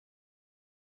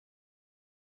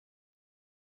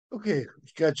Okay,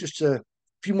 we've got just a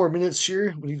few more minutes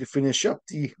here. We need to finish up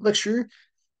the lecture.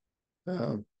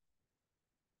 Um,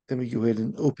 Let me go ahead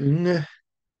and open.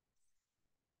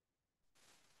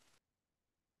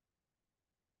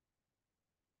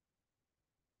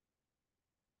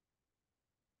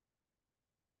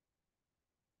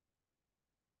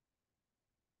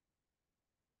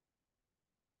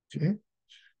 Okay.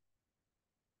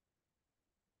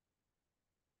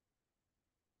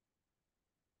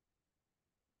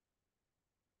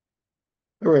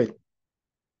 All right.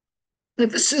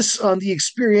 Emphasis on the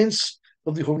experience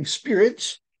of the Holy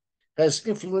Spirit has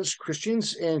influenced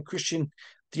Christians and Christian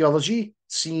theology,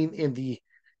 seen in the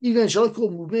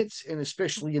evangelical movement and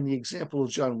especially in the example of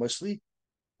John Wesley.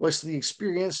 Wesley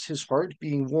experienced his heart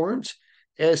being warmed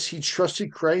as he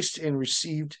trusted Christ and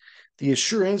received the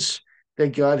assurance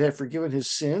that God had forgiven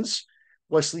his sins.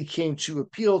 Wesley came to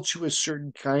appeal to a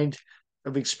certain kind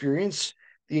of experience,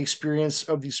 the experience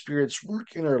of the Spirit's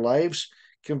work in our lives,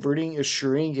 converting,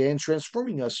 assuring, and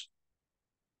transforming us.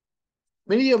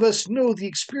 Many of us know the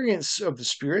experience of the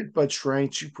Spirit, but trying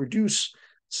to produce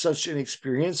such an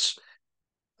experience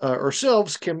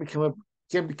ourselves can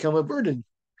become a burden.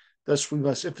 Thus, we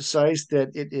must emphasize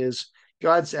that it is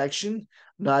God's action,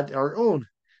 not our own.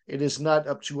 It is not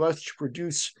up to us to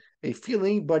produce a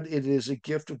feeling, but it is a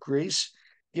gift of grace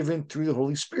given through the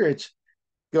Holy Spirit.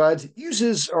 God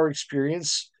uses our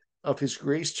experience of His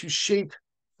grace to shape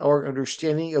our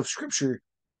understanding of Scripture.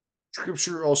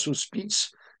 Scripture also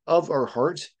speaks of our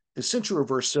heart, the center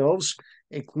of ourselves,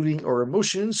 including our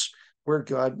emotions, where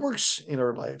God works in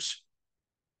our lives.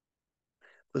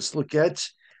 Let's look at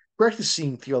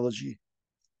practicing theology.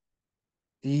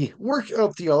 The work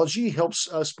of theology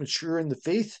helps us mature in the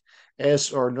faith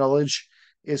as our knowledge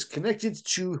is connected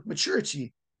to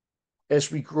maturity.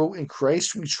 As we grow in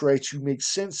Christ, we try to make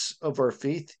sense of our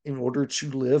faith in order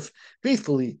to live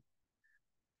faithfully.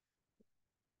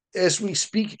 As we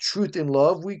speak truth in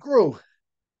love, we grow.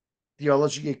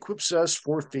 Theology equips us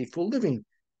for faithful living.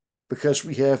 Because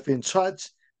we have been taught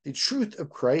the truth of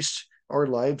Christ, our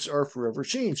lives are forever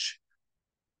changed.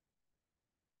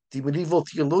 The medieval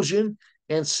theologian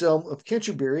Anselm of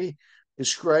Canterbury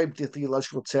described the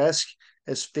theological task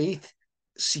as faith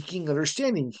seeking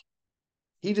understanding.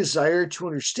 He desired to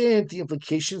understand the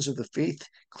implications of the faith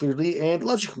clearly and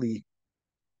logically.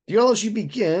 Theology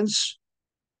begins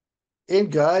in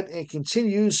God and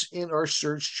continues in our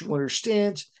search to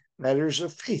understand matters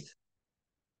of faith.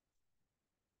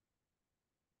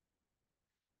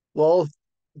 While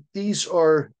these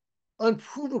are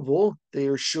unprovable, they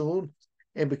are shown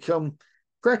and become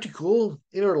practical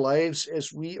in our lives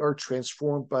as we are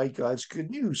transformed by God's good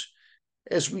news.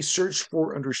 As we search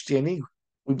for understanding,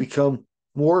 we become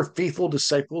more faithful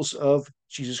disciples of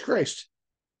Jesus Christ,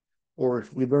 or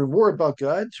we learn more about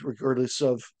God, regardless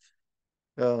of,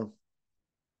 uh,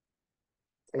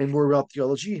 and more about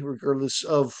theology, regardless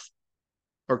of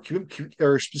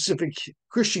our specific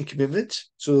Christian commitment.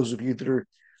 So, those of you that are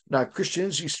not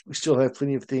Christians, we still have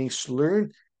plenty of things to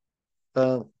learn.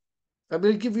 Uh, I'm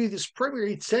going to give you this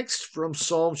primary text from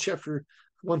Psalm chapter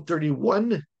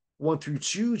 131, 1 through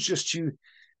 2, just to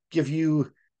give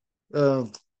you uh,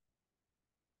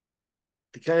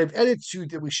 the kind of attitude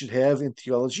that we should have in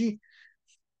theology.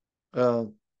 Uh,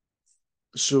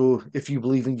 so if you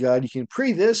believe in God, you can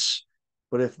pray this,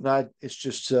 but if not, it's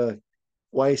just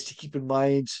wise to keep in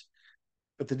mind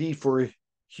the need for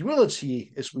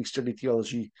humility as we study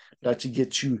theology, not to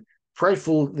get too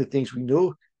prideful in the things we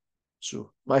know.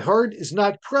 So, my heart is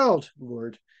not proud,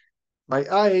 Lord. My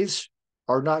eyes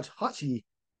are not haughty.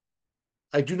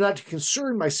 I do not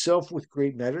concern myself with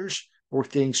great matters or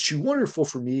things too wonderful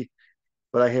for me,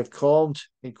 but I have calmed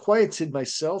and quieted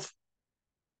myself.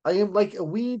 I am like a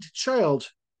weaned child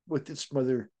with its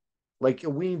mother. Like a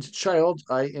weaned child,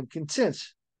 I am content.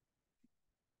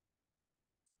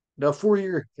 Now, for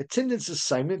your attendance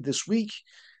assignment this week,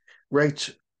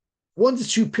 write 1 to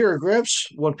 2 paragraphs,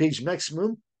 1 page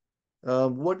maximum.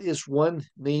 What is one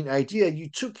main idea you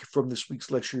took from this week's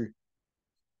lecture?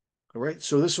 All right,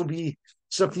 so this will be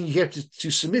something you have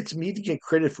to submit to me to get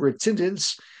credit for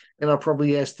attendance. And I'll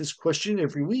probably ask this question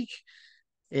every week.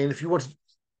 And if you want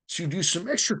to do some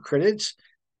extra credits,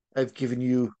 I've given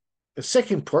you a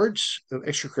second part of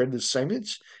extra credit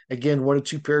assignments. Again, 1 to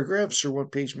 2 paragraphs or 1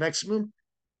 page maximum.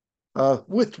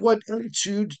 With what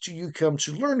attitude do you come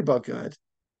to learn about God?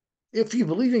 If you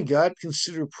believe in God,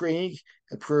 consider praying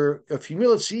a prayer of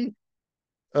humility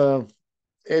uh,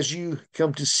 as you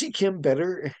come to seek Him and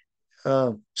better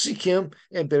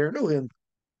know Him.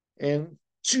 And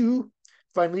two,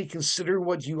 finally, consider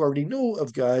what you already know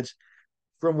of God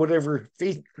from whatever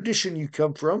faith tradition you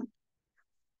come from.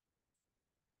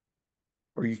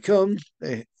 or you come,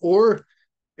 or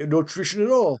no tradition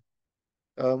at all.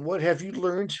 What have you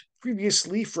learned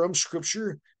previously from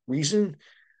scripture, reason,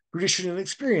 tradition, and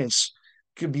experience?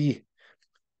 Could be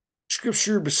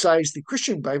scripture besides the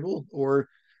Christian Bible or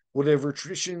whatever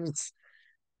traditions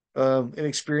and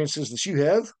experiences that you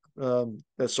have.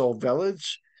 That's all valid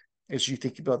as you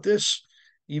think about this.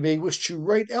 You may wish to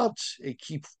write out a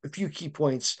few key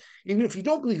points. Even if you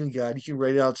don't believe in God, you can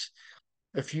write out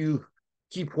a few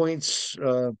key points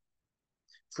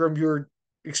from your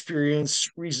experience,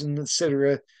 reason,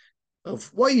 etc., of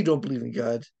why you don't believe in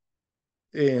God,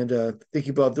 and think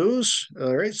about those.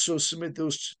 All right, so submit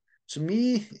those to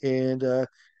me, and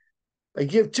I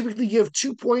typically give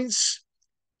 2 points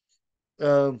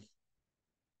um,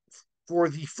 for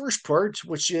the first part,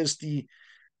 which is the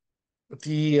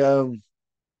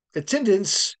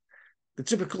attendance, the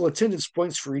typical attendance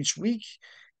points for each week,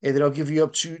 and then I'll give you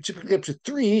typically up to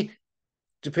three,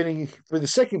 depending for the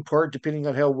second part, depending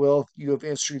on how well you have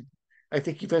answered. I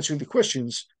think you've answered the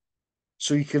questions,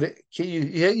 so you can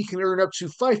earn up to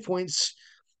 5 points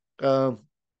uh,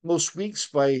 most weeks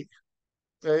by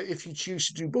if you choose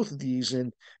to do both of these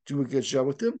and do a good job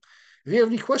with them. If you have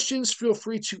any questions, feel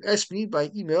free to ask me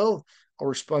by email. I'll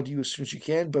respond to you as soon as you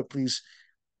can, but please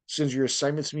send your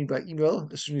assignments to me by email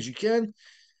as soon as you can.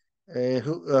 I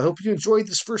hope you enjoyed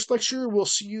this first lecture. We'll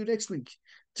see you next week.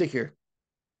 Take care.